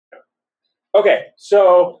Okay,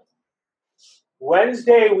 so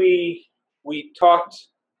Wednesday we talked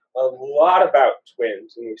a lot about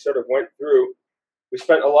twins, and we sort of went through. We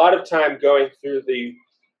spent a lot of time going through the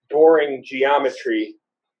boring geometry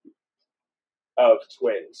of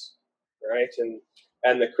twins, right?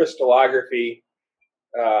 And the crystallography,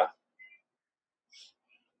 uh,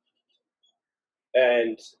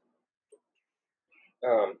 and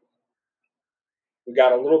um, we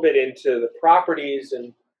got a little bit into the properties,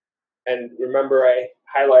 and remember I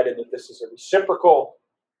highlighted that this is a reciprocal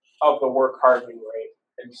of the work hardening rate,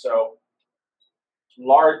 and so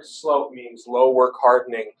large slope means low work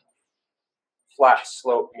hardening, flat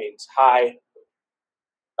slope means high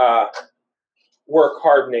uh, work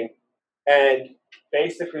hardening. And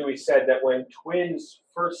basically we said that when twins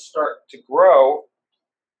first start to grow,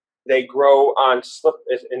 they grow on slip,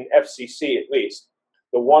 in FCC at least.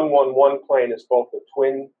 The 1-1-1 plane is both the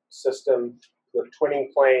twin system, the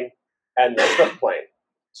twinning plane, and the slip plane.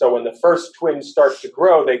 So when the first twins start to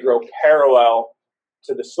grow, they grow parallel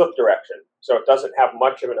to the slip direction. So it doesn't have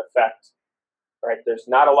much of an effect, right? There's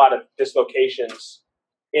not a lot of dislocations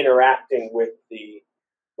interacting with the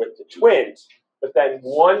twins. But then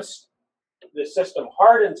once the system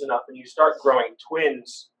hardens enough and you start growing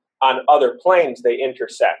twins on other planes, they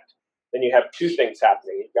intersect. Then you have two things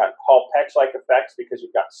happening. You've got Hall-Petch-like effects because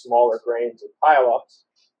you've got smaller grains and pile-ups,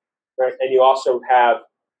 right? And you also have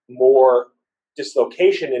more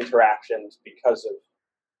dislocation interactions because of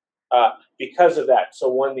that. So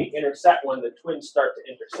when the twins start to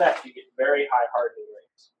intersect, you get very high hardening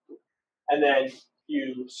rates. And then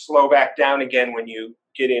you slow back down again when you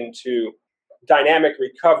get into dynamic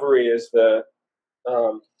recovery as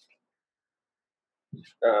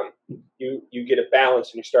you get a balance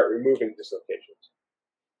and you start removing dislocations.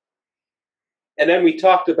 And then we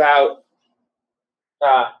talked about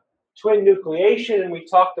twin nucleation, and we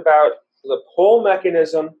talked about the pole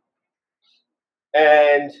mechanism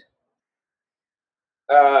and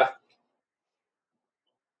the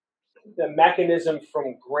mechanism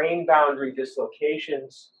from grain boundary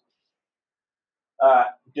dislocations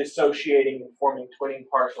dissociating and forming twinning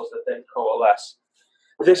partials that then coalesce.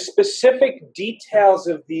 The specific details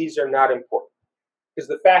of these are not important because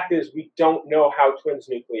the fact is we don't know how twins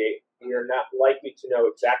nucleate. We are not likely to know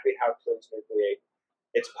exactly how twins nucleate.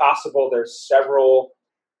 It's possible there's several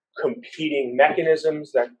competing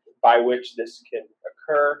mechanisms by which this can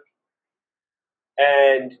occur.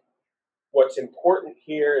 And what's important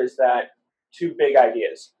here is that two big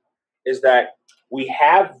ideas is that we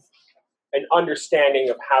have an understanding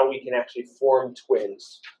of how we can actually form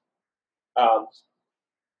twins.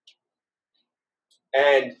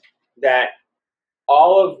 And that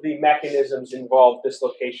all of the mechanisms involve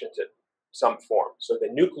dislocations in some form. So the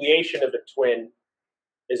nucleation of a twin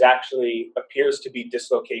appears to be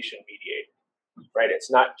dislocation mediated, right? It's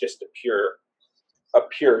not just a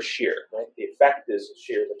pure shear, right? The effect is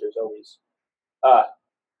shear, but there's always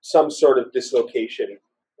some sort of dislocation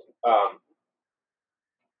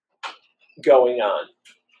going on,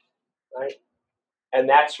 right? And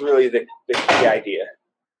that's really the key idea.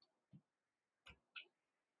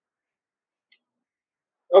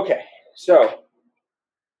 Okay, so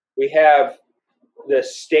we have the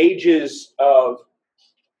stages of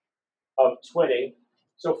twinning.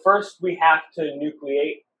 So first we have to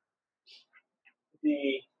nucleate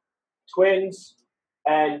the twins,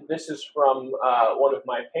 and this is from one of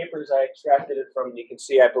my papers I extracted it from. You can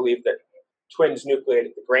see, I believe, that twins nucleate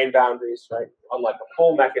at the grain boundaries, right? Unlike a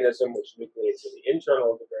pole mechanism, which nucleates in the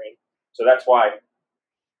internal of the grain. So that's why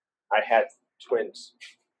I had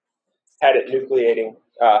it nucleating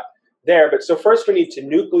there. But so first we need to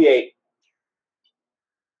nucleate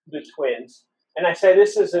the twins. And I say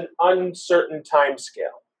this is an uncertain time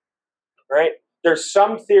scale, right? There's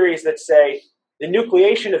some theories that say the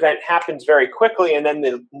nucleation event happens very quickly, and then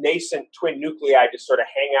the nascent twin nuclei just sort of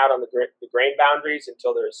hang out on the grain boundaries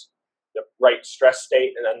until there's the right stress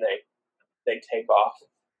state, and then they take off.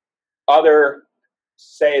 Others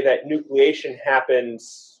say that nucleation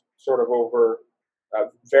happens sort of over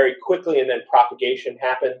very quickly, and then propagation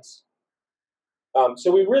happens. So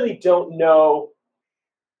we really don't know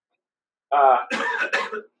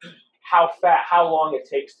how long it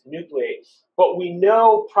takes to nucleate, but we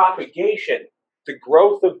know propagation, the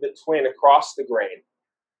growth of the twin across the grain,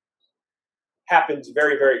 happens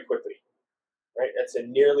very, very quickly, right? That's a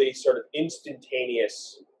nearly sort of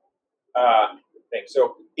instantaneous thing.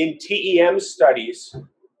 So in TEM studies,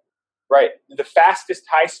 right, the fastest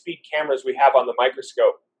high-speed cameras we have on the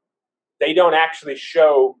microscope, they don't actually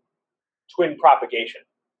show twin propagation,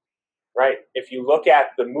 right? If you look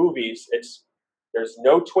at the movies, there's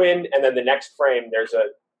no twin, and then the next frame there's a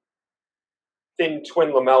thin twin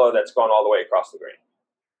lamella that's gone all the way across the grain,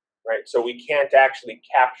 right? So we can't actually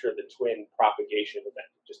capture the twin propagation event.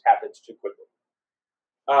 It just happens too quickly.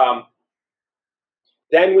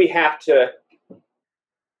 Then we have to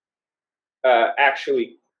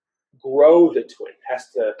actually grow the twin.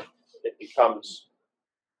 It becomes,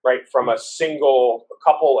 right, from a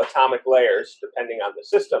couple atomic layers, depending on the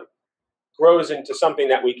system, grows into something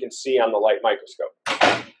that we can see on the light microscope,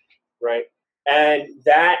 right? And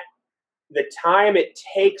the time it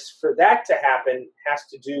takes for that to happen has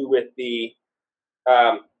to do with the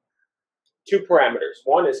two parameters.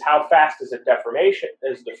 One is how fast is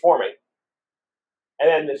deforming. And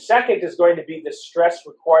then the second is going to be the stress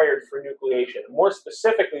required for nucleation. More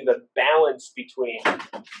specifically, the balance between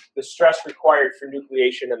the stress required for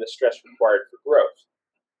nucleation and the stress required for growth,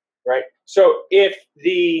 right? So if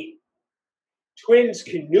the twins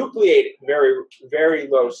can nucleate at very, very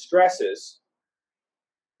low stresses,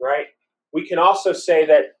 right, we can also say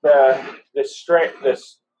that the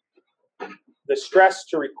stress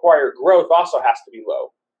to require growth also has to be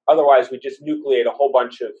low. Otherwise, we just nucleate a whole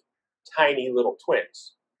bunch of tiny little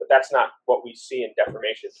twins. But that's not what we see in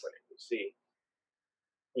deformation twinning.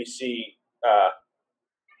 We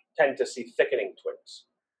tend to see thickening twins.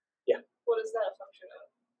 Yeah. What is that a function of?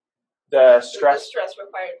 The stress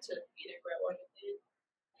required to either grow or nucleate?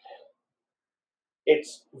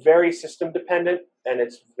 It's very system dependent, and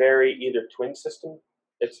it's very either twin system.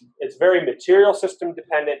 It's very material system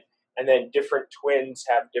dependent, and then different twins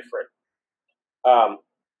have different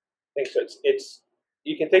things. So it's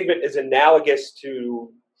you can think of it as analogous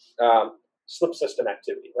to slip system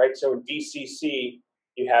activity, right? So in DCC,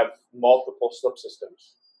 you have multiple slip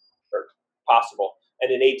systems, or possible,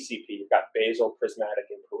 and in HCP, you've got basal, prismatic,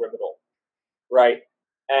 and pyramidal, right?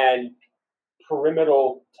 And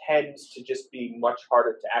pyramidal tends to just be much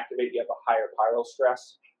harder to activate. You have a higher chiral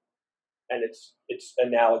stress, and it's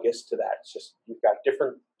analogous to that. It's just you've got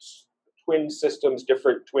different twin systems,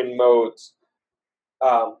 different twin modes,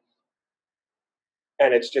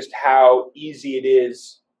 and it's just how easy it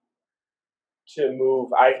is to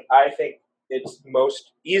move. I think it's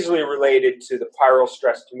most easily related to the chiral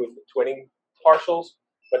stress to move the twinning partials,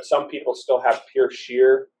 but some people still have pure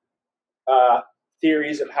shear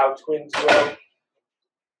theories of how twins grow.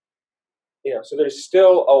 So there's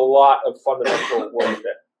still a lot of fundamental work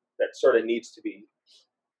that sort of needs to be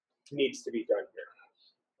done here.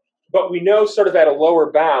 But we know sort of at a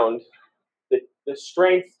lower bound that the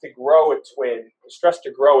strength to grow a twin, the stress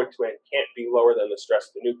to grow a twin can't be lower than the stress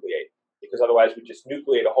to nucleate, because otherwise we just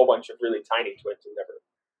nucleate a whole bunch of really tiny twins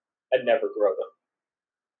and never grow them.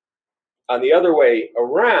 On the other way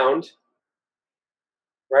around,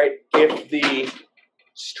 right, if the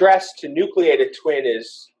stress to nucleate a twin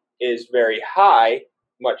is very high,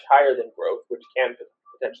 much higher than growth, which can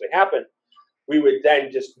potentially happen, we would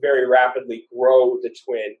then just very rapidly grow the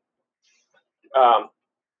twin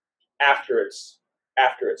after it's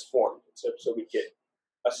formed. So we get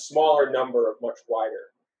a smaller number of much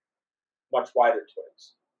wider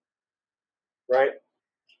twins, right?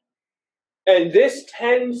 And this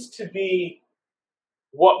tends to be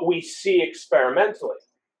what we see experimentally,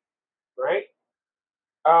 right?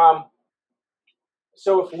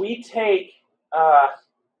 So if we take a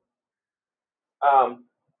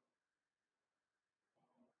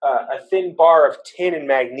thin bar of tin and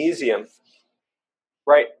magnesium,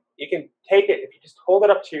 right? You can take it, if you just hold it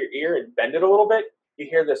up to your ear and bend it a little bit, you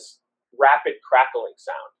hear this rapid crackling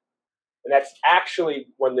sound. And that's actually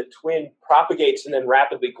when the twin propagates and then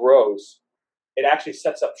rapidly grows, it actually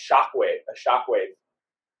sets up a shockwave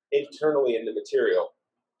internally in the material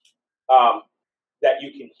that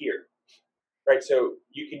you can hear, right? So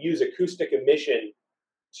you can use acoustic emission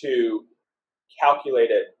to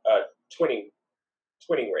calculate twinning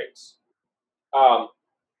rates.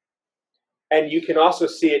 And you can also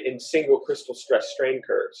see it in single crystal stress strain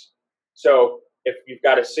curves. So if you've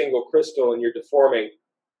got a single crystal and you're deforming,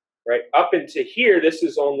 right, up into here, this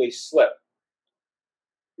is only slip,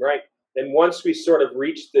 right? Then once we sort of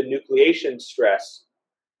reach the nucleation stress,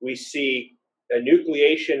 we see a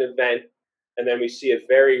nucleation event, and then we see a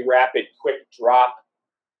very rapid, quick drop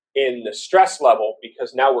in the stress level,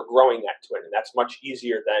 because now we're growing that twin, and that's much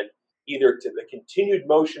easier than either to the continued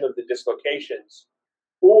motion of the dislocations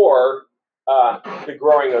or the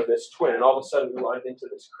growing of this twin. And all of a sudden we run into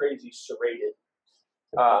this crazy serrated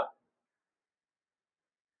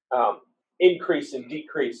increase and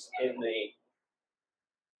decrease in the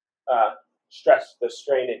stress, the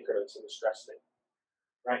strain increments in the stress thing,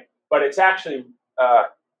 right? But it's actually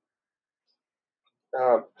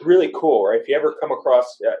really cool, right? If you ever come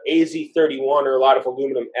across AZ31, or a lot of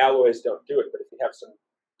aluminum alloys don't do it, but if you have some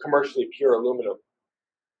commercially pure aluminum,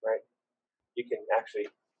 right? You can actually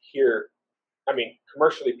hear,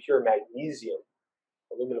 commercially pure magnesium.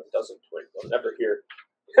 Aluminum doesn't twin. You'll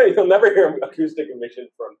never hear acoustic emission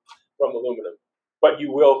from aluminum, but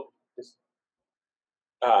you will just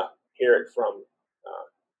hear it from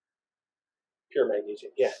pure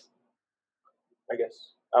magnesium. Yeah, I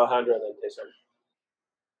guess Alejandro and then Tayson.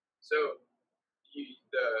 So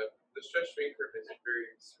the stress strain curve is very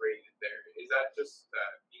serrated there. Is that just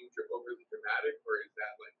being overly dramatic, or is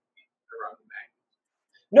that like around the magnet?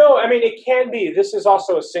 No, it can be. This is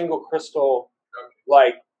also a single crystal,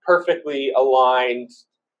 like perfectly aligned,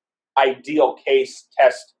 ideal case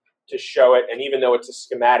test to show it. And even though it's a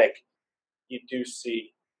schematic, you do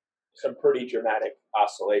see some pretty dramatic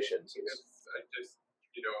oscillations. Because I just,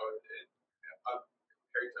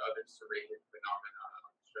 compared to other serrated phenomena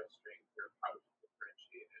on the stress strain curve, how would you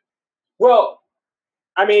differentiate it? Well,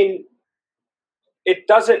 it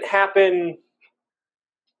doesn't happen.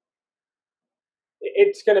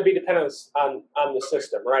 It's going to be dependent on the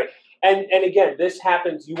system, right? And again, this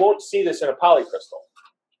happens. You won't see this in a polycrystal,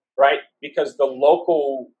 right? Because the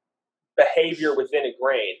local behavior within a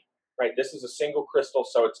grain, right? This is a single crystal,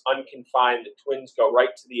 so it's unconfined. The twins go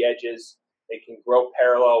right to the edges. They can grow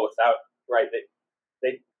parallel without, right?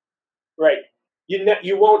 Right.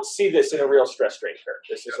 You won't see this in a real stress strain curve.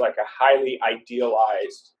 This is like a highly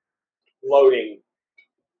idealized loading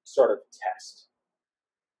sort of test.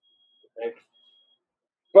 Okay?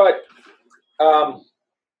 But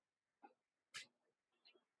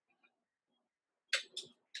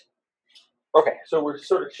okay, so we're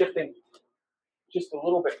sort of shifting just a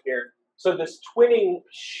little bit here. So this twinning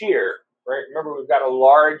shear, right? Remember, we've got a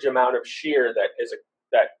large amount of shear that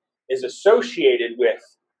is associated with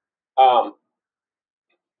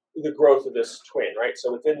the growth of this twin, right?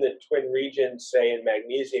 So within the twin region, say in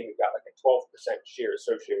magnesium, you've got like a 12% shear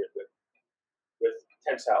associated with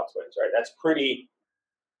tensile twins, right? That's pretty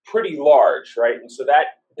large, right? And so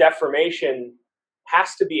that deformation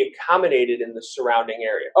has to be accommodated in the surrounding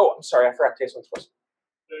area. Oh, I'm sorry, I forgot Tayson's question.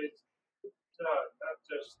 It's not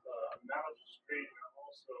just amount of strain,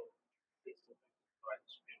 also it's the like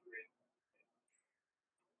strain rate.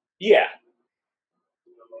 Yeah.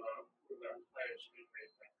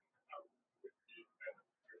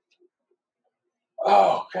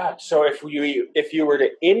 Oh God! So if you were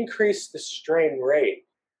to increase the strain rate,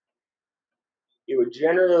 you would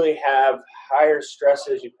generally have higher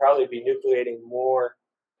stresses. You'd probably be nucleating more.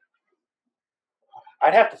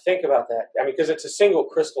 I'd have to think about that. Because it's a single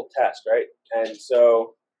crystal test, right? And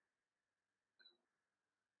so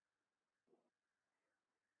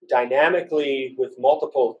dynamically, with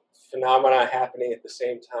multiple phenomena happening at the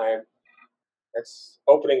same time, that's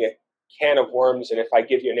opening a can of worms. And if I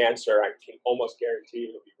give you an answer, I can almost guarantee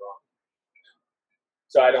it'll be wrong.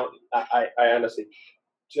 So I honestly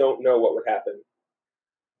don't know what would happen.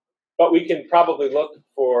 But we can probably look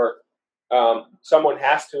for, someone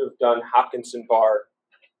has to have done Hopkinson bar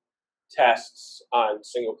tests on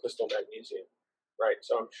single crystal magnesium, right?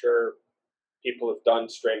 So I'm sure people have done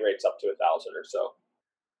strain rates up to 1,000 or so.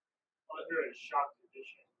 Under a shock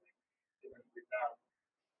condition, without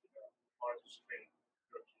large strain,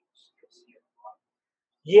 you'll see a lot.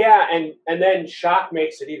 Yeah, and then shock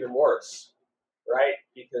makes it even worse, right?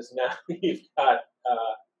 Because now you've got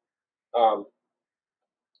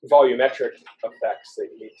volumetric effects that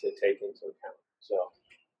you need to take into account. So,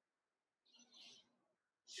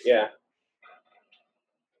 yeah.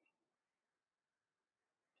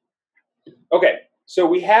 Okay, so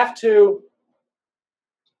we have to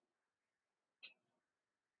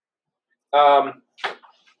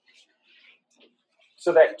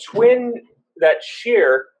so that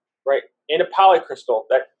shear, right, in a polycrystal,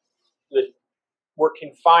 that we're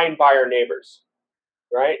confined by our neighbors,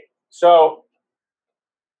 right? So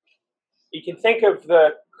you can think of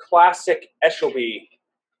the classic Eshelby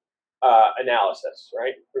analysis,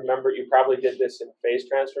 right? Remember, you probably did this in phase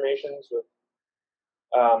transformations with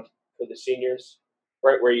for the seniors,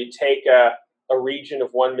 right? Where you take a region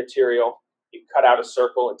of one material, you cut out a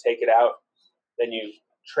circle and take it out, then you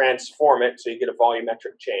transform it so you get a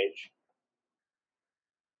volumetric change,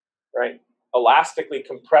 right? Elastically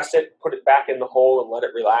compress it, put it back in the hole and let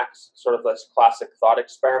it relax, sort of this classic thought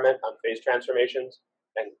experiment on phase transformations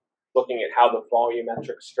and looking at how the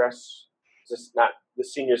volumetric stress, the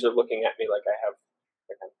seniors are looking at me like I'm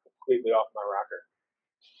completely off my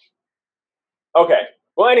rocker. Okay,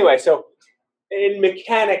 well anyway, so in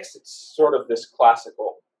mechanics, it's sort of this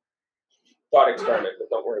classical thought experiment, but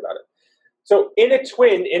don't worry about it. So in a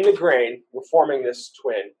twin, in the grain, we're forming this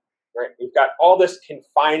twin, right? We've got all this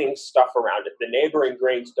confining stuff around it. The neighboring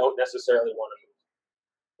grains don't necessarily want to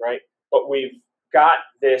right? But we've got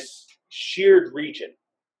this sheared region,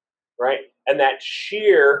 right? And that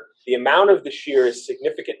shear, the amount of the shear is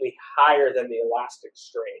significantly higher than the elastic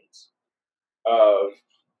strains of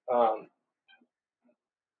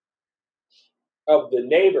the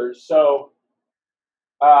neighbors. So,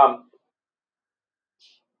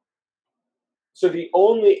 so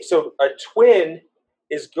a twin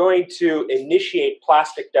is going to initiate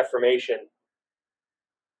plastic deformation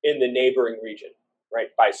in the neighboring region, right,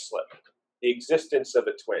 by slip, the existence of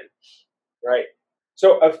a twin, right?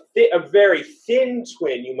 So a very thin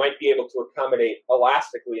twin you might be able to accommodate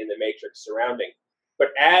elastically in the matrix surrounding. But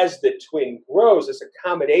as the twin grows, this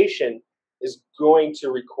accommodation is going to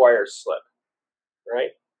require slip, right?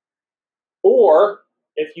 Or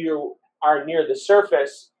if you are near the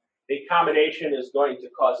surface, the accommodation is going to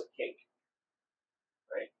cause a kink,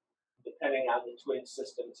 right? Depending on the twin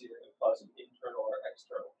system, it's either going to cause an internal or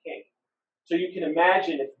external kink. So you can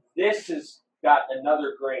imagine if this has got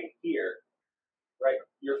another grain here, right?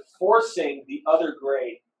 You're forcing the other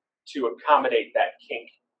grain to accommodate that kink,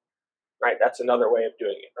 right? That's another way of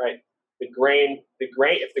doing it, right?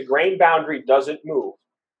 If the grain boundary doesn't move,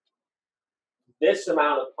 this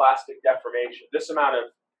amount of plastic deformation, this amount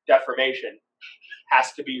of deformation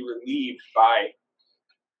has to be relieved by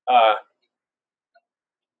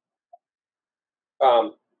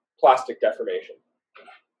plastic deformation.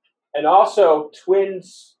 And also,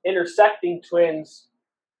 intersecting twins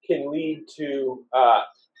can lead to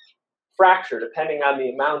fracture depending on the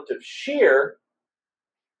amount of shear,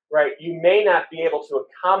 right? You may not be able to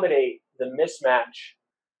accommodate the mismatch,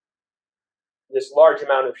 this large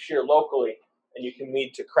amount of shear locally, and you can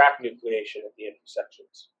lead to crack nucleation at the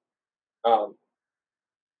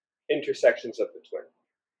intersections of the twin.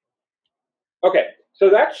 Okay, so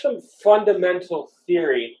that's some fundamental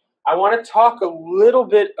theory. I want to talk a little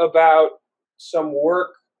bit about some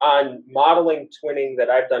work on modeling twinning that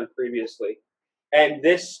I've done previously. And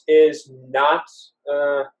this is not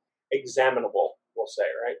examinable, we'll say,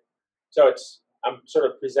 right? So I'm sort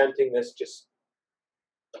of presenting this just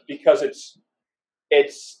because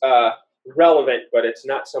it's relevant, but it's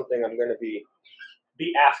not something I'm going to be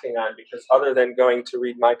asking on, because other than going to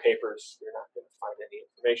read my papers, you're not going to find any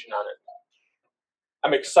information on it.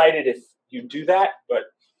 I'm excited if you do that, but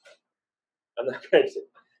I'm not going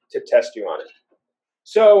to test you on it.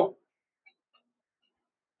 So,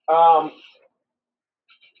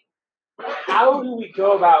 how do we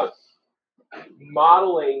go about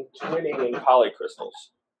modeling twinning in polycrystals?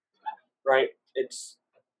 Right? It's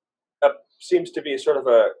seems to be sort of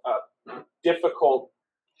a difficult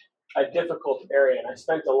area, and I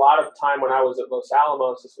spent a lot of time when I was at Los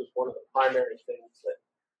Alamos. This was one of the primary things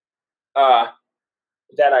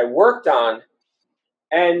that I worked on,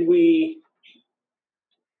 and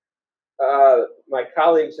my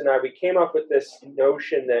colleagues and I, we came up with this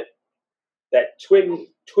notion that twin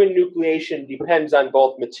nucleation depends on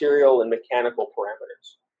both material and mechanical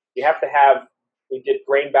parameters. You have to have. We did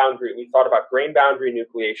grain boundary. We thought about grain boundary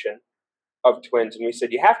nucleation of twins, and we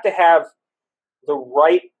said you have to have the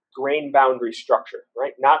right grain boundary structure,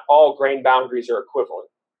 right? Not all grain boundaries are equivalent,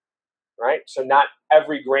 right? So not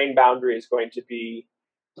every grain boundary is going to be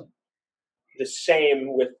the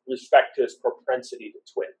same with respect to its propensity to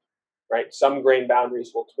twin, right? Some grain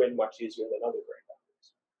boundaries will twin much easier than other grain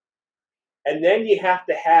boundaries. And then you have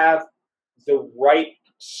to have the right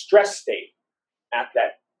stress state at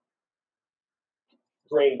that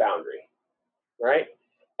grain boundary, right?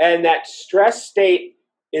 And that stress state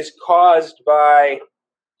is caused by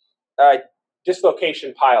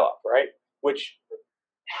dislocation pileup, right? Which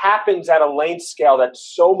happens at a length scale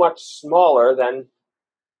that's so much smaller than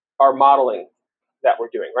our modeling that we're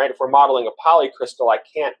doing, right? If we're modeling a polycrystal, I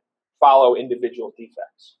can't follow individual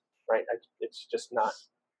defects, right? It's just not,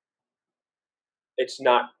 it's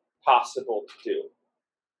not possible to do.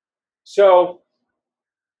 So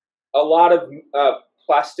a lot of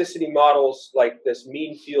plasticity models like this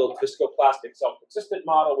mean field viscoplastic self-consistent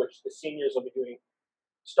model, which the seniors will be doing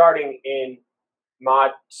starting in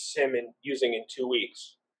mod sim and using in 2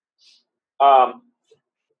 weeks.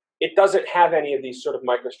 It doesn't have any of these sort of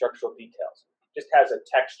microstructural details. It just has a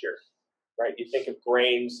texture, right? You think of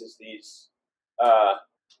grains as these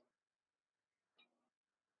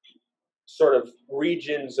sort of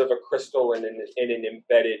regions of a crystal in an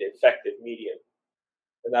embedded effective medium.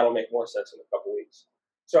 And that'll make more sense in a couple weeks.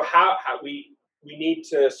 So how we need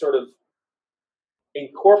to sort of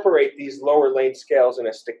incorporate these lower length scales in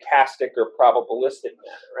a stochastic or probabilistic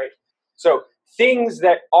manner, right? So things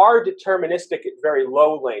that are deterministic at very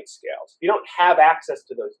low length scales, if you don't have access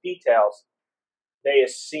to those details, they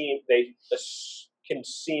can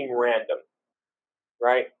seem random,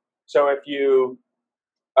 right? So if you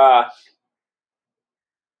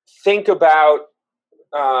think about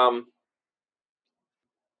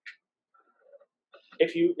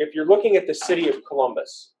if you're looking at the city of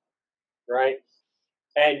Columbus, right,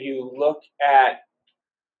 and you look at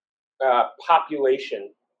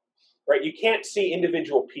population, right, you can't see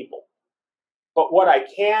individual people, but what I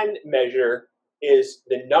can measure is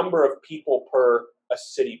the number of people per a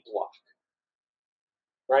city block,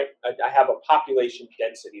 right? I have a population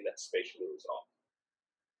density that's spatially resolved,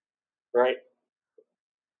 right?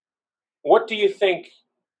 What do you think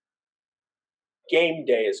game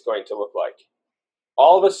day is going to look like?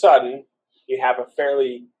 All of a sudden, you have a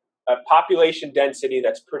population density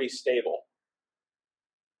that's pretty stable.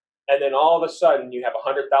 And then all of a sudden, you have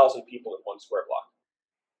 100,000 people in 1 square block,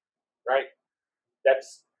 right?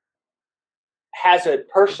 That's has a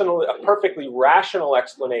perfectly rational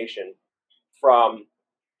explanation from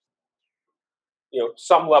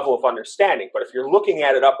some level of understanding. But if you're looking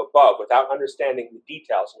at it up above without understanding the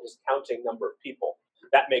details and just counting number of people,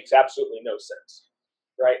 that makes absolutely no sense,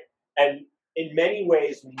 right? And in many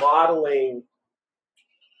ways, modeling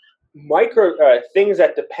micro things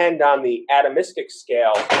that depend on the atomistic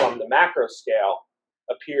scale from the macro scale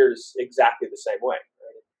appears exactly the same way.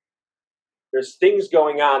 Right? There's things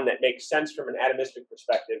going on that make sense from an atomistic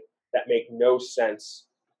perspective that make no sense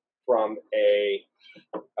from a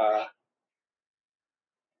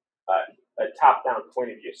top-down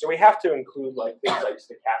point of view. So we have to include things like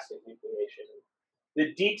stochastic nucleation.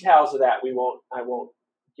 The details of that I won't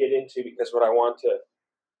get into, because what I want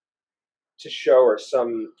to show are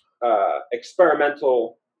some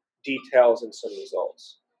experimental details and some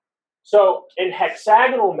results. So in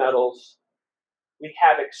hexagonal metals, we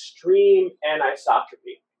have extreme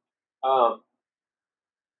anisotropy.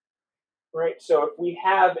 Right? So if we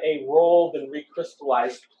have a rolled and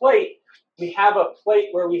recrystallized plate, we have a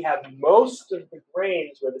plate where we have most of the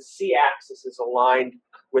grains where the C-axis is aligned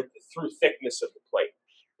with the through thickness of the plate.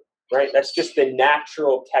 Right? That's just the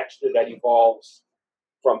natural texture that evolves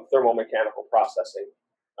from thermomechanical processing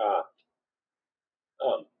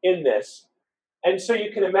in this. And so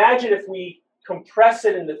you can imagine if we compress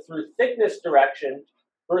it in the through thickness direction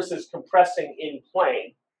versus compressing in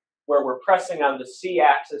plane, where we're pressing on the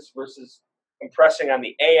C-axis versus compressing on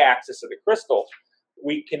the A-axis of the crystal,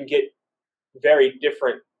 we can get very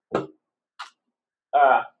different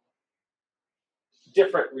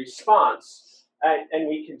response. And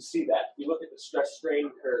we can see that. If you look at the stress strain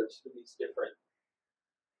curves for these different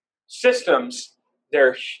systems,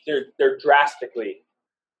 they're drastically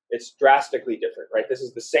different, right? This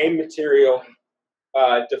is the same material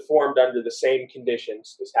deformed under the same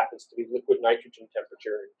conditions. This happens to be liquid nitrogen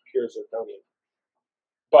temperature and pure zirconium.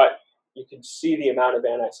 But you can see the amount of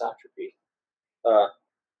anisotropy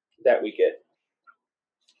that we get.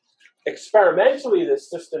 Experimentally, this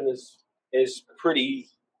system is pretty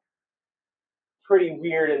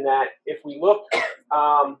weird in that if we look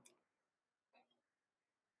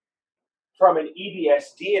from an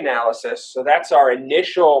EBSD analysis, so that's our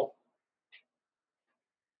initial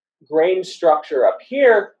grain structure up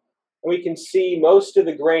here, and we can see most of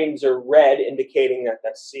the grains are red, indicating that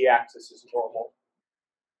that C-axis is normal.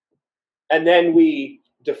 And then we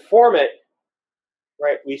deform it,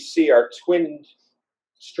 right? We see our twinned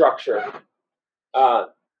structure.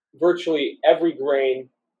 Virtually every grain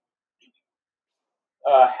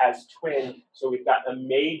has twinned, so we've got a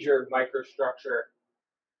major microstructure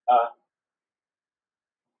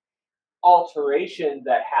alteration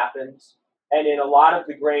that happens. And in a lot of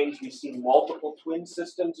the grains, we see multiple twin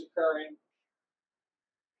systems occurring.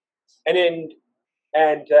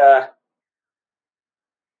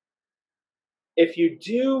 If you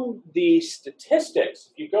do the statistics,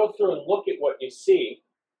 if you go through and look at what you see,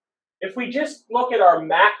 if we just look at our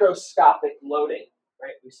macroscopic loading,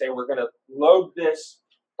 right? We say we're going to load this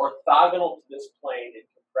orthogonal to this plane in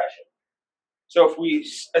compression. So if we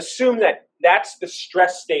assume that that's the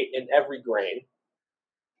stress state in every grain,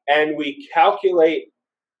 and we calculate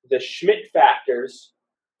the Schmidt factors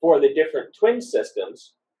for the different twin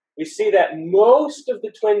systems, we see that most of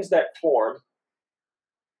the twins that form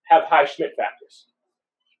have high Schmidt factors,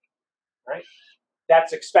 right?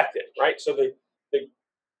 That's expected, right? So the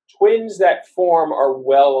twins that form are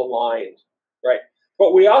well aligned, right?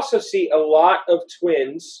 But we also see a lot of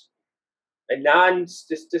twins, a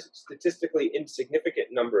non-statistically insignificant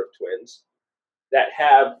number of twins, that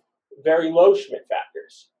have very low Schmidt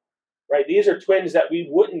factors, right? These are twins that we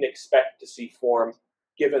wouldn't expect to see form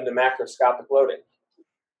given the macroscopic loading,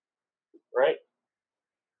 right?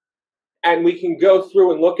 And we can go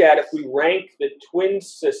through and look at, if we rank the twin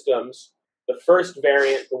systems, the first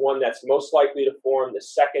variant, the one that's most likely to form, the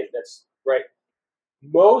second that's right.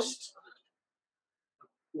 Most,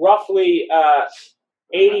 roughly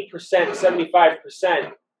 80%,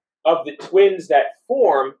 75% of the twins that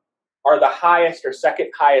form are the highest or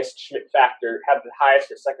second highest Schmidt factor, have the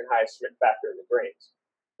highest or second highest Schmidt factor in the grains.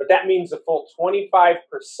 But that means the full 25%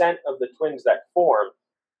 of the twins that form,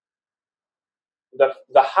 the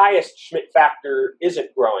highest Schmidt factor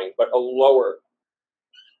isn't growing, but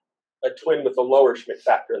a twin with a lower Schmidt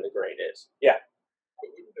factor in the grain is. Yeah. But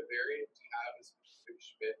wouldn't the variant have a specific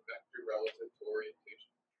Schmidt factor relative to orientation?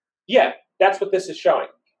 Yeah, that's what this is showing.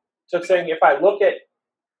 So it's saying if I look at,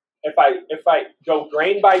 if I go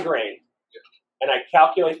grain by grain, and I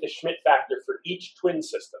calculate the Schmidt factor for each twin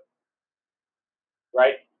system,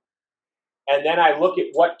 right? And then I look at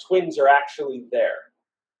what twins are actually there,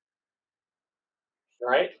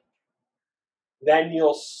 right? Then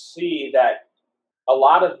you'll see that a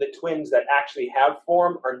lot of the twins that actually have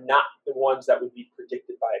form are not the ones that would be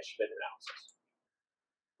predicted by a Schmidt analysis,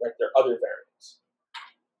 right? They're other variants,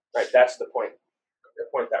 right? That's the point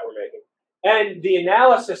that we're making. And the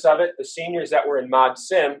analysis of it, the seniors that were in Mod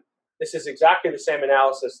Sim, this is exactly the same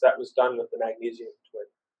analysis that was done with the magnesium twin,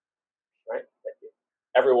 right?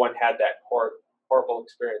 Everyone had that horrible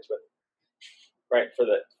experience with, right? For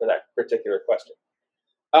that particular question.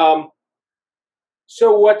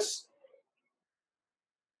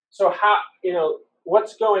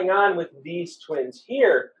 What's going on with these twins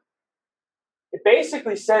here? It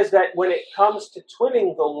basically says that when it comes to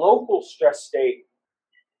twinning, the local stress state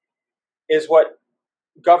is what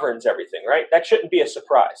governs everything, right? That shouldn't be a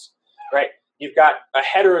surprise, right? You've got a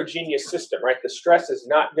heterogeneous system, right? The stress is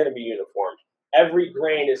not going to be uniform. Every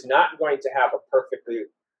grain is not going to have a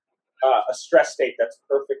stress state that's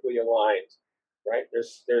perfectly aligned, right?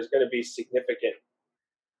 There's going to be significant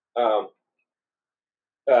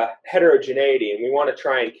heterogeneity, and we want to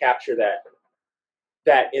try and capture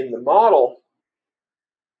that in the model.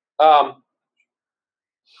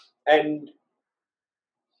 And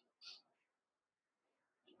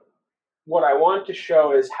what I want to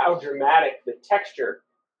show is how dramatic the texture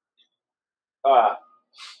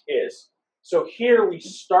is. So here we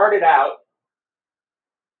started out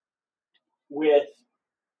with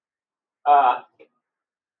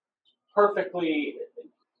perfectly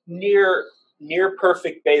near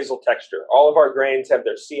perfect basal texture. All of our grains have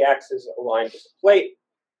their C-axis aligned with the plate.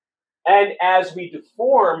 And as we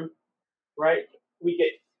deform, right, we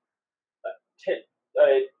get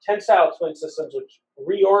tensile twin systems which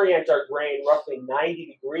reorient our grain roughly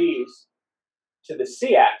 90 degrees to the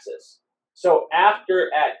C-axis. So at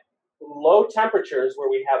low temperatures where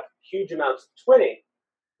we have huge amounts of twinning,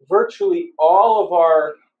 virtually all of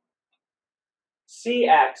our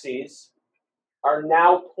C-axes are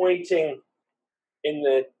now pointing in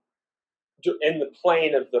the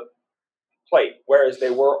plane of the plate, whereas they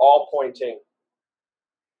were all pointing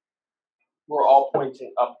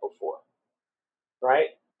up before, right?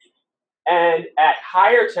 And at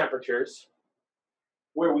higher temperatures,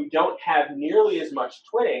 where we don't have nearly as much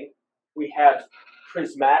twinning, we have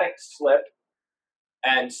prismatic slip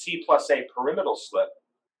and C plus A pyramidal slip,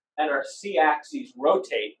 and our C-axes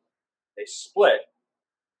rotate, they split,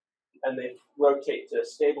 and they rotate to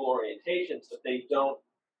stable orientations, but they don't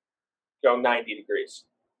go 90 degrees,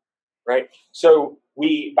 right? So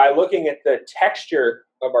by looking at the texture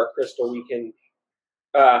of our crystal, we can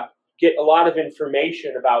get a lot of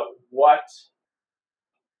information about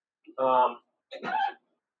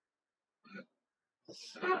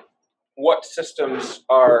what systems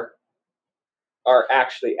are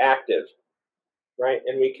actually active, right?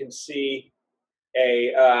 And we can see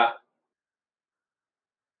a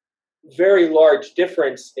very large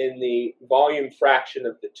difference in the volume fraction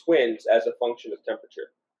of the twins as a function of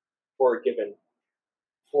temperature for a given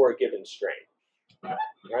strain,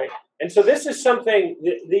 right? And so this is something,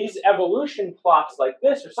 these evolution plots like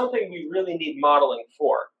this are something we really need modeling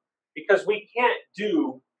for, because we can't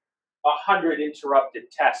do 100 interrupted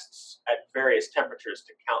tests at various temperatures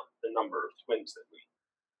to count the number of twins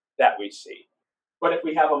that we see. But if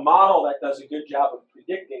we have a model that does a good job of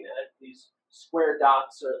predicting that, these square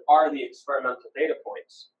dots are the experimental data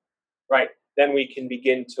points, right? Then we can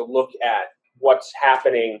begin to look at what's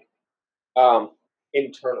happening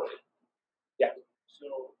internally. Yeah.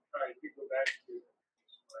 So, if you go back to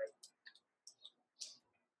right,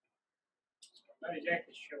 I'm not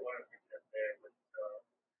exactly sure what I picked up there, but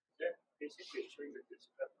that basically showing the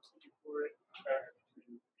discrepancy for it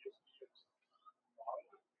to just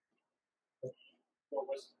model. What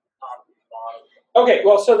was the top and bottom? Okay,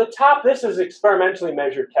 well, so the top, this is experimentally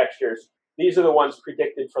measured textures. These are the ones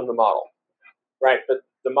predicted from the model, right? But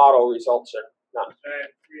the model results are not. At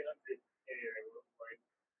 300K, I will find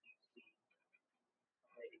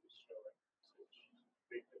ready to show it.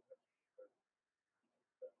 Big difference.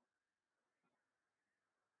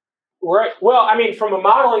 Right. Well, I mean, from a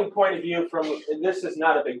modeling point of view, this is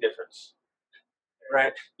not a big difference,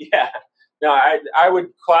 right? Yeah. No, I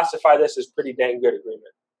would classify this as pretty dang good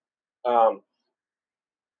agreement.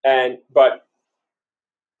 But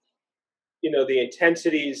the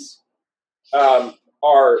intensities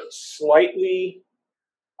are slightly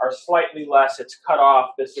less. It's cut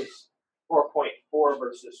off. This is 4.4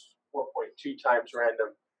 versus 4.2 times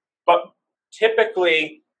random. But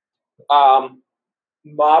typically,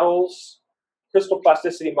 crystal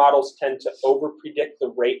plasticity models tend to overpredict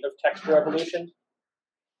the rate of texture evolution,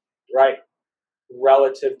 right,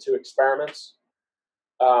 relative to experiments.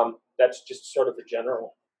 That's just sort of a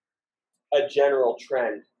general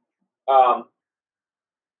trend.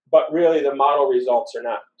 But really, the model results are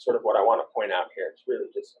not sort of what I want to point out here. It's really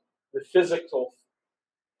just the physical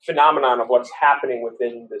phenomenon of what's happening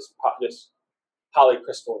within this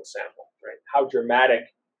polycrystalline sample, right? How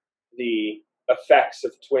dramatic the effects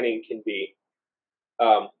of twinning can be.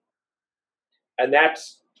 And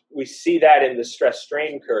we see that in the stress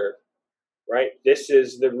strain curve, right? This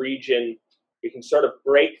is the region. We can sort of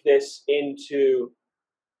break this into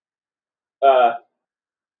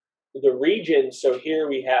the region. So here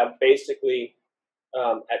we have basically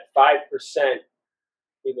at 5%,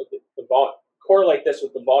 we look at correlate this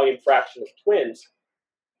with the volume fraction of twins.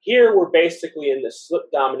 Here we're basically in the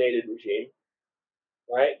slip-dominated regime,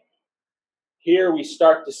 right? Here we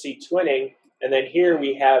start to see twinning, and then here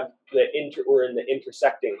we have we're in the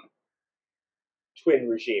intersecting twin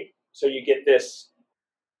regime. So you get this,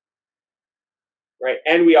 right?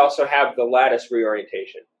 And we also have the lattice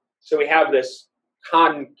reorientation. So we have this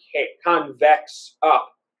convex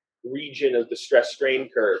up region of the stress strain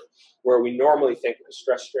curve, where we normally think the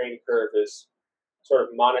stress strain curve is sort of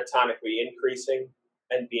monotonically increasing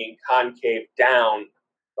and being concave down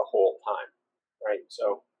the whole time, right?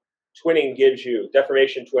 So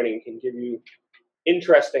deformation twinning can give you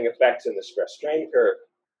interesting effects in the stress strain curve.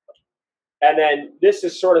 And then this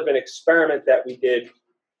is sort of an experiment that we did.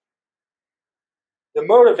 The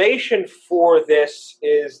motivation for this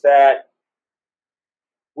is that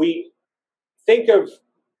we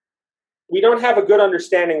don't have a good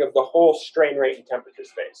understanding of the whole strain rate and temperature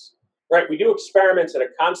space, right? We do experiments at a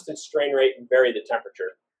constant strain rate and vary the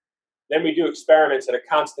temperature. Then we do experiments at a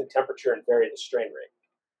constant temperature and vary the strain rate.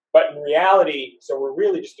 But in reality, so we're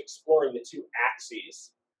really just exploring the two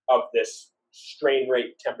axes of this strain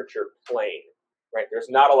rate temperature plane, right? There's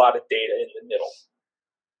not a lot of data in the middle,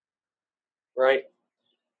 right?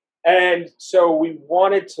 And so we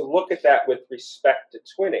wanted to look at that with respect to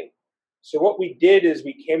twinning. So what we did is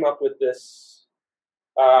we came up with this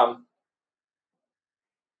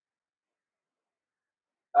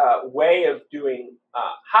way of doing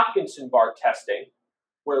Hopkinson bar testing,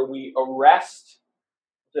 where we arrest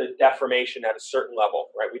the deformation at a certain level,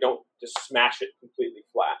 right? We don't just smash it completely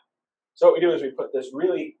flat. So what we do is we put this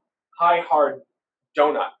really high, hard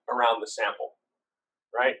donut around the sample,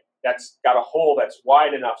 right? That's got a hole that's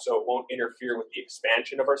wide enough so it won't interfere with the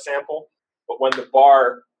expansion of our sample. But when the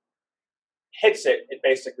bar hits it, it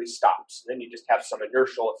basically stops. Then you just have some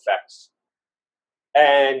inertial effects.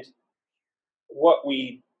 And what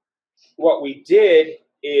we did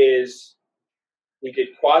is we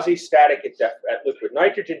did quasi-static at liquid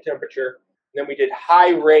nitrogen temperature, and then we did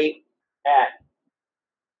high rate at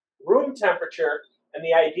room temperature, and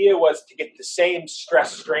the idea was to get the same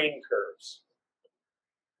stress strain curves,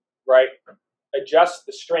 right? Adjust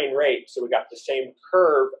the strain rate so we got the same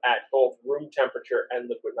curve at both room temperature and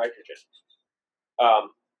liquid nitrogen.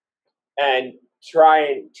 And try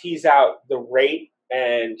and tease out the rate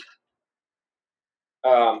and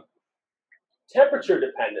temperature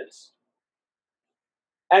dependence.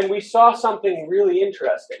 And we saw something really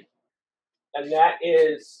interesting, and that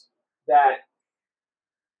is that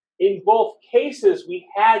in both cases, we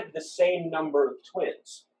had the same number of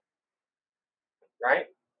twins, right?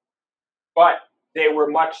 But they were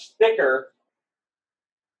much thicker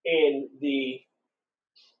in the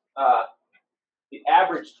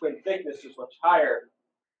average twin thickness is much higher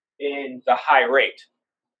in the high rate.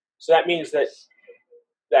 So that means that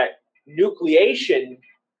nucleation,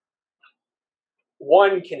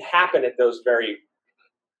 one, can happen at those very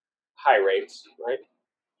high rates, right?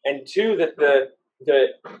 And two, that the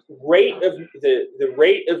rate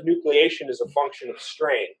of nucleation as a function of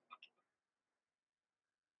strain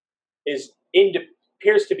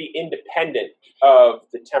appears to be independent of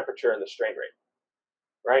the temperature and the strain rate,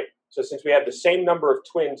 right? So since we have the same number of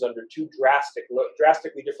twins under two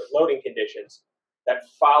drastically different loading conditions that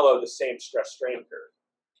follow the same stress strain curve,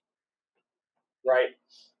 right?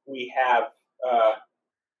 We have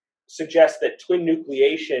suggest that twin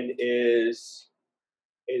nucleation is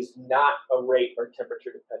not a rate or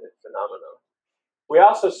temperature dependent phenomenon. We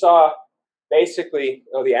also saw basically,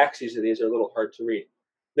 the axes of these are a little hard to read.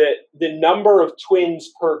 The number of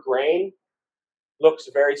twins per grain looks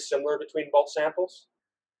very similar between both samples.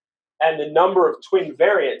 And the number of twin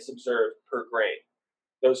variants observed per grain,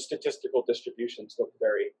 those statistical distributions look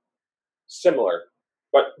very similar.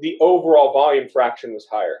 But the overall volume fraction was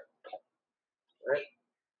higher. Right?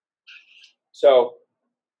 So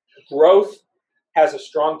growth has a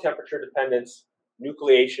strong temperature dependence.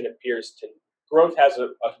 Nucleation appears to, growth has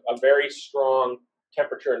a very strong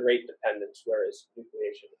temperature and rate dependence, whereas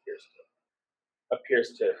nucleation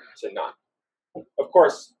appears to not. Of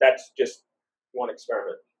course, that's just one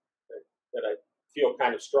experiment that I feel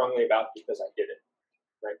kind of strongly about because I did it.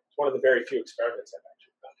 Right? It's one of the very few experiments I've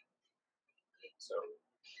actually done. So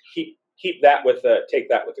keep that with take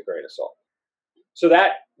that with a grain of salt. So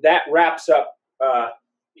that wraps up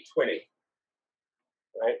twinning,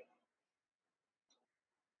 right?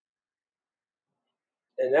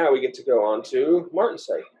 And now we get to go on to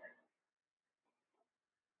Martensite.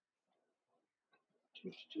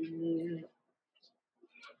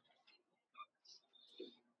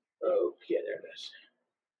 Okay, there it is.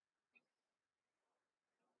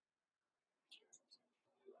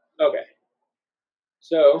 Okay,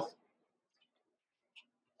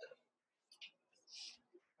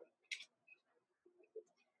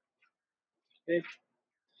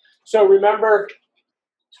 so remember,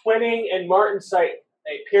 twinning and Martensite,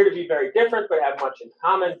 they appear to be very different, but have much in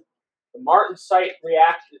common. The Martensite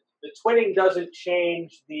reaction, the twinning doesn't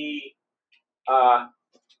change the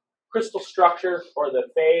crystal structure or the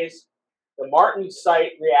phase. The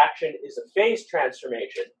Martensite reaction is a phase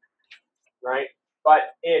transformation, right?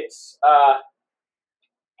 But it's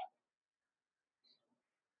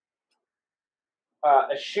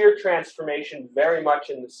a shear transformation, very much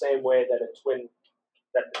in the same way that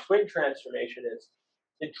the twin transformation is.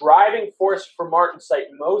 The driving force for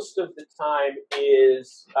Martensite most of the time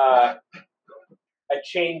is a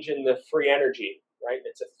change in the free energy, right?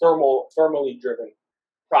 It's a thermally driven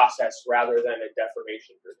process rather than a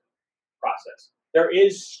deformation driven process. There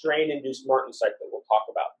is strain-induced Martensite that we'll talk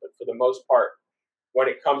about, but for the most part, when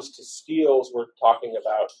it comes to steels, we're talking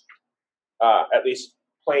about, at least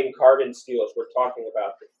plain carbon steels, we're talking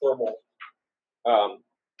about the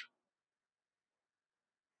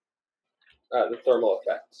thermal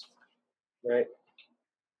effects, right?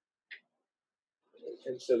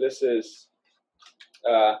 And so this is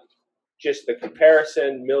just the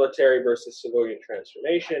comparison, military versus civilian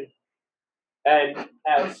transformation. And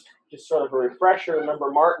as just sort of a refresher,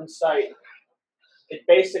 remember Martensite, it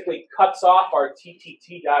basically cuts off our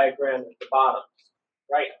TTT diagram at the bottom,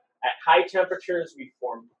 right? At high temperatures, we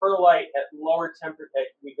form perlite. At lower temperature,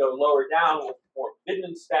 we go lower down, we'll form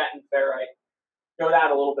Widmanstatten ferrite. Go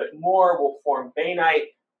down a little bit more, we'll form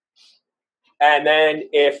bainite. And then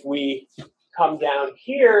if we come down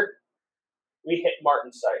here, we hit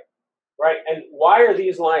Martensite, right? And why are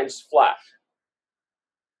these lines flat?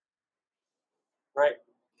 Right?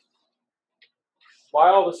 Why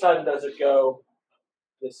all of a sudden does it go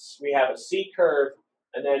this? We have a C curve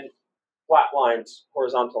and then flat lines,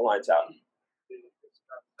 horizontal lines out.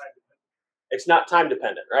 It's not time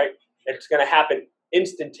dependent, right? It's going to happen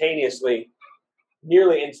instantaneously,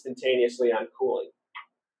 nearly instantaneously on cooling,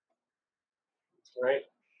 right?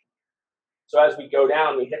 So as we go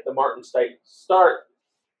down, we hit the Martensite start,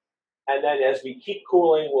 and then as we keep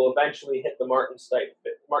cooling, we'll eventually hit the Martensite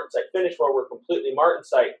finish where we're completely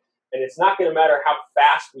Martensite, and it's not going to matter how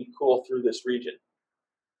fast we cool through this region,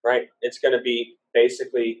 right? It's going to be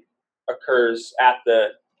basically occurs at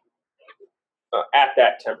that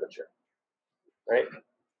temperature, right?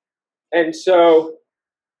 And so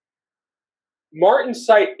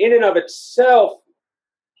Martensite in and of itself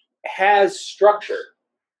has structure.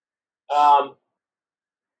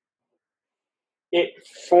 It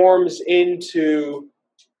forms into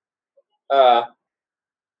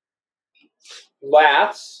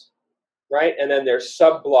laths, right? And then there's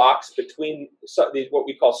sub-blocks between these, what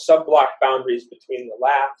we call sub-block boundaries between the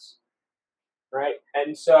laths, right?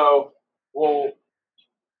 And so we'll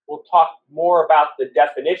talk more about the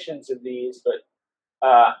definitions of these, but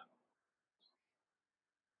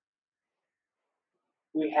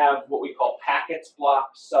we have what we call packets,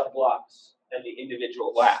 blocks, sub-blocks, and the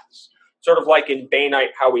individual laths. Sort of like in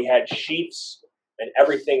bainite, how we had sheaths, and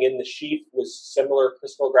everything in the sheath was similar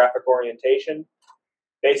crystallographic orientation.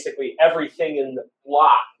 basically everything in the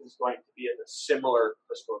block is going to be in a similar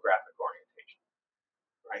crystallographic orientation,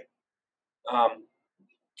 right?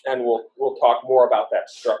 And we'll talk more about that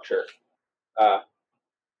structure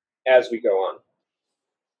as we go on.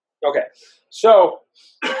 Okay, so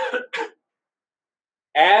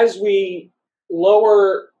as we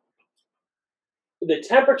lower the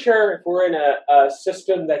temperature, if we're in a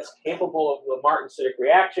system that's capable of the Martensitic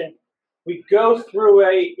reaction, we go through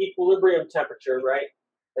a equilibrium temperature, right?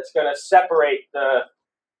 That's going to separate the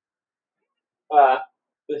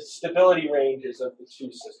stability ranges of the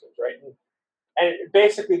two systems, right? And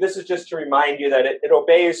basically, this is just to remind you that it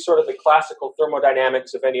obeys sort of the classical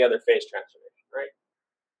thermodynamics of any other phase transformation, right?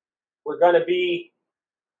 We're going to be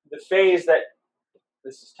the phase that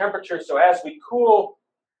this is temperature. So as we cool,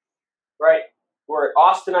 right, we're at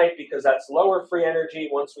austenite because that's lower free energy.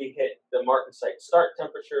 Once we hit the Martensite start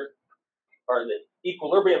temperature, or the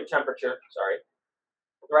equilibrium temperature, sorry,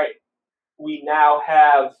 right, we now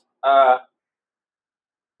have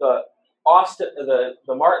the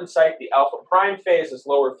Martensite, the alpha prime phase is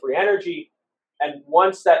lower free energy. And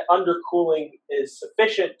once that undercooling is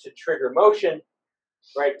sufficient to trigger motion,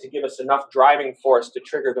 right, to give us enough driving force to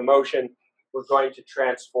trigger the motion, we're going to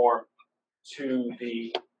transform to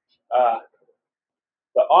the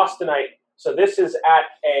austenite. So this is at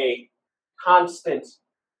a constant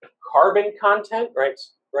carbon content, right?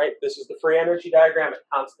 Right. This is the free energy diagram at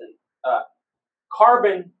constant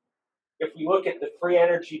carbon. If we look at the free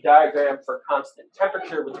energy diagram for constant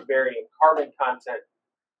temperature with varying carbon content,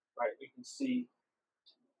 right, we can see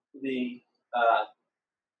the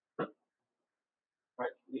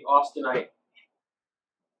austenite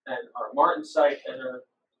and our Martensite and our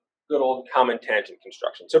good old common tangent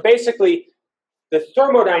construction. So basically, the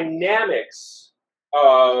thermodynamics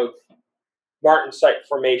of Martensite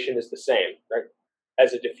formation is the same, right,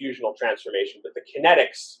 as a diffusional transformation, but the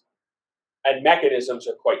kinetics and mechanisms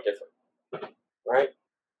are quite different, right?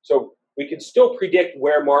 So we can still predict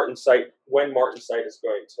when Martensite is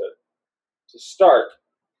going to start.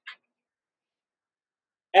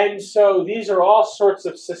 And so these are all sorts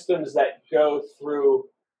of systems that go through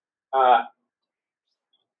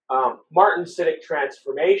Martensitic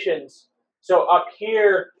transformations. So up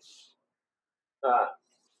here,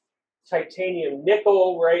 titanium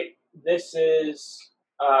nickel, right? This is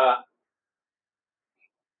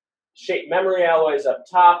shape memory alloys up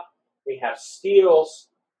top. We have steels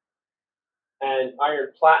and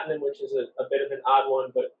iron platinum, which is a bit of an odd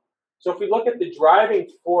one. But so if we look at the driving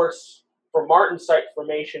force for Martensite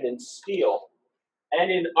formation in steel and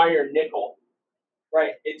in iron nickel,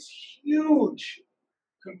 right, it's huge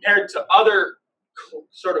compared to other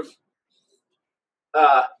sort of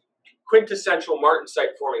quintessential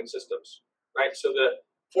Martensite forming systems, right? So the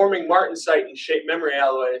forming Martensite and shape memory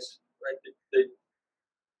alloys, right, the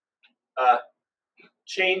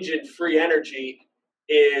change in free energy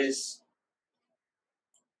is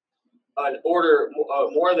an order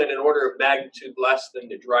more than an order of magnitude less than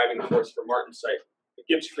the driving force for Martensite. It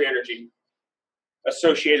gives free energy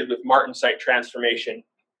associated with Martensite transformation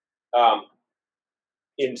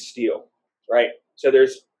in steel, right? So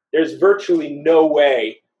there's virtually no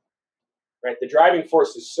way, right? The driving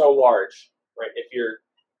force is so large, right? If you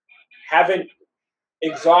haven't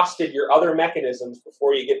exhausted your other mechanisms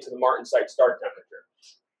before you get to the Martensite start temperature,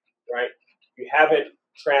 right? You haven't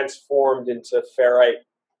transformed into ferrite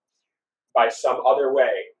by some other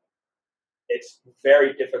way, it's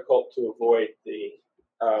very difficult to avoid the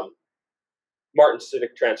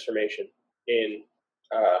Martensitic transformation in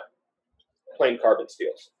plain carbon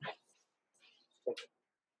steels.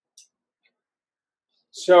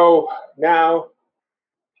 So now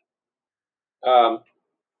we're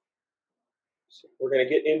going to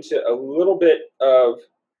get into a little bit of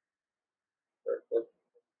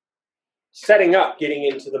setting up, getting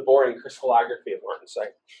into the boring crystallography of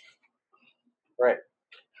Martensite. Right.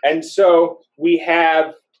 And so we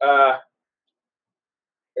have,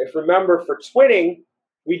 if remember, for twinning,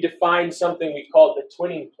 we defined something we called the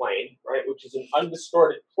twinning plane, right, which is an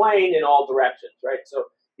undistorted plane in all directions, right? So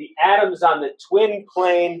the atoms on the twin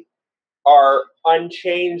plane are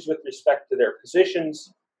unchanged with respect to their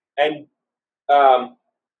positions, and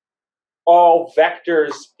all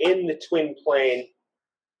vectors in the twin plane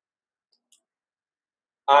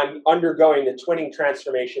on undergoing the twinning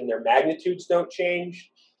transformation, their magnitudes don't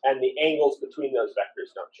change, and the angles between those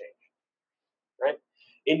vectors don't change, right?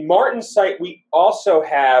 In Martensite, we also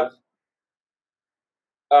have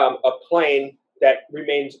a plane that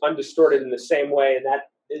remains undistorted in the same way, and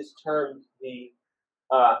that is termed the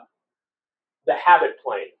habit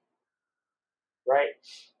plane, right?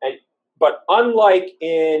 But unlike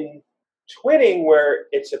in twinning, where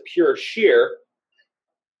it's a pure shear,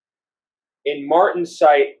 in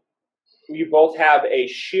Martensite, you both have a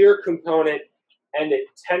shear component and a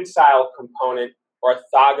tensile component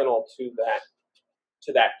orthogonal to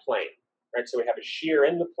that plane, right? So we have a shear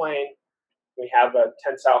in the plane, we have a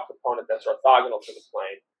tensile component that's orthogonal to the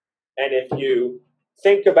plane. And if you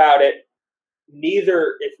think about it,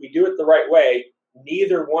 if we do it the right way,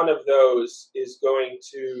 neither one of those is going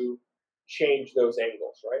to change those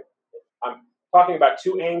angles, right? I'm talking about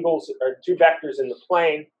two angles or two vectors in the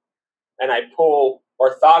plane, and I pull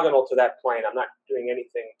orthogonal to that plane. I'm not doing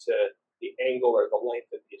anything to the angle or the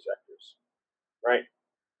length of these vectors, right?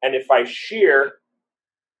 And if I shear,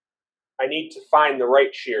 I need to find the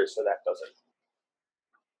right shear so that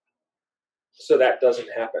doesn't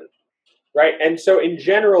happen, right? And so in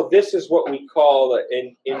general, this is what we call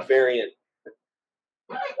an invariant,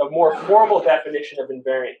 a more formal definition of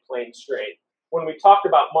invariant plane strain. When we talked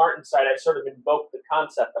about Martensite, I sort of invoked the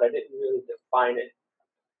concept, but I didn't really define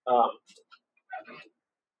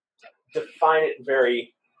it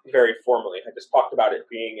very, very formally. I just talked about it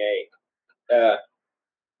being a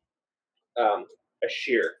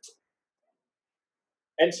shear.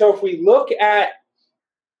 And so if we look at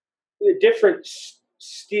the different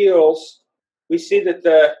steels, we see that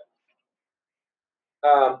the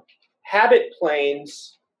habit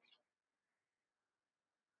planes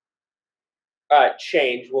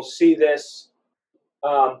change. We'll see this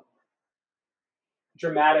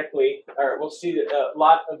dramatically, or we'll see a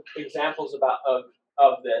lot of examples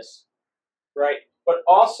of this, right? But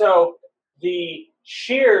also the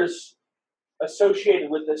shears associated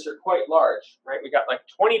with this are quite large, right? We got like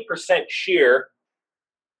 20% shear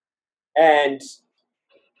and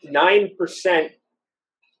 9%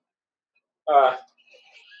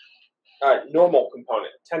 normal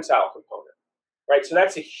component, tensile component, right? So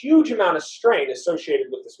that's a huge amount of strain associated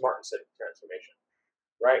with this Martensite transformation,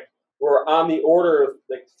 right? We're on the order of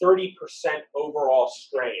like 30% overall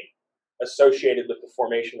strain associated with the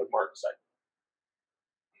formation of Martensite.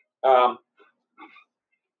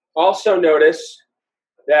 Also notice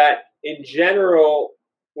that in general,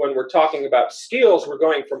 when we're talking about steels, we're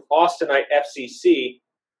going from austenite FCC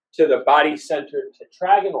to the body-centered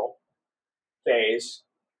tetragonal phase.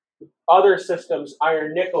 Other systems,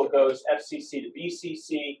 iron nickel goes FCC to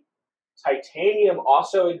BCC. Titanium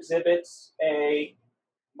also exhibits a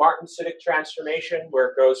Martensitic transformation where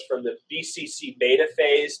it goes from the BCC beta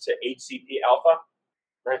phase to HCP alpha.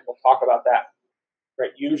 Right, we'll talk about that.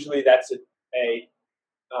 Right, usually that's a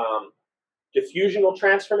diffusional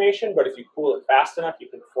transformation, but if you cool it fast enough, you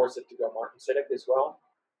can force it to go Martensitic as well.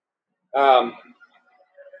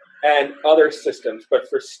 And other systems, but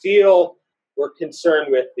for steel, we're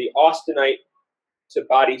concerned with the austenite to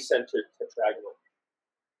body-centered tetragonal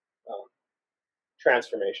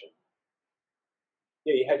transformation.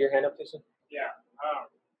 Yeah, you had your hand up, Jason? Yeah.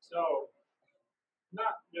 So,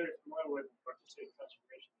 not very familiar with Martensite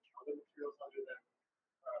transformation in other materials other than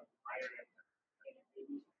iron and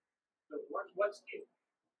maybe. So, what's the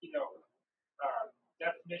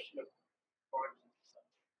definition of Martensite?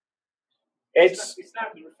 It's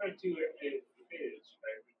not referring to a phase,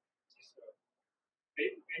 right?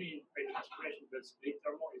 Any transformation that's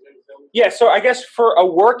athermal, is that athermal? Yeah, so I guess for a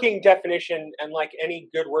working definition, and like any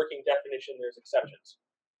good working definition, there's exceptions,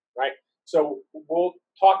 right? So we'll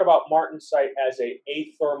talk about Martensite as a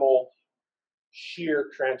athermal shear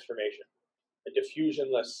transformation, a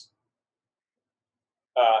diffusionless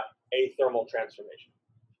athermal transformation.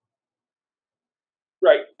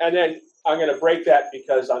 Right, and then I'm going to break that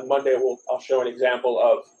because on Monday I'll show an example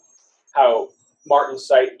of how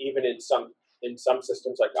Martensite, even in some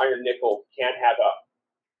systems like iron nickel, can have a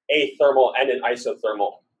athermal and an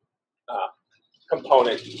isothermal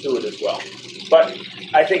component to it as well. But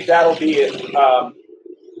I think that'll be a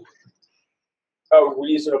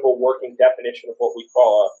reasonable working definition of what we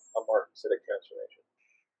call a Martensitic transformation.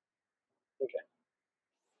 Okay.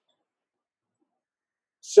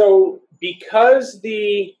 So because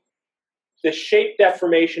the shape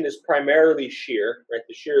deformation is primarily shear, right?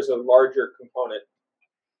 The shear is a larger component.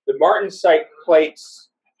 The Martensite plates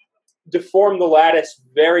deform the lattice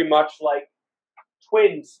very much like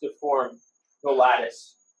twins deform the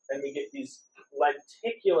lattice, and we get these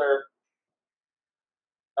lenticular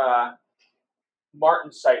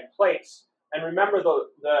Martensite plates. And remember,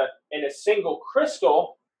 the in a single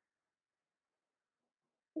crystal,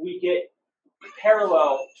 we get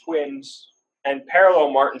parallel twins and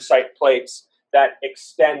parallel Martensite plates that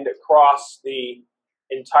extend across the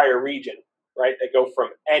entire region, right? They go from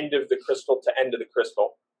end of the crystal to end of the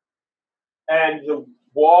crystal. And the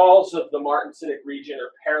walls of the Martensitic region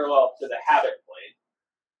are parallel to the habit plane.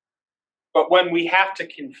 But when we have to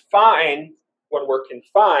confine, when we're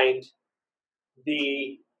confined,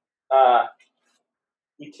 we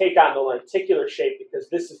take on the lenticular shape because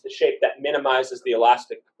this is the shape that minimizes the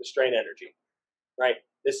strain energy, right?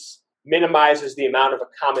 This minimizes the amount of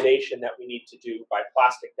accommodation that we need to do by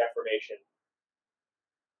plastic deformation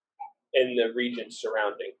in the region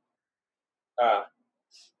surrounding.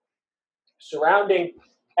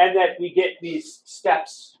 And that we get these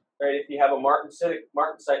steps, right? If you have a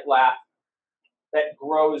martensite lath that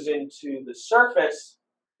grows into the surface,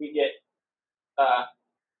 we get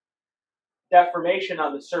deformation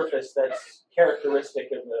on the surface that's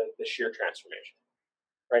characteristic of the shear transformation,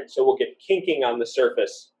 right? So we'll get kinking on the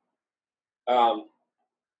surface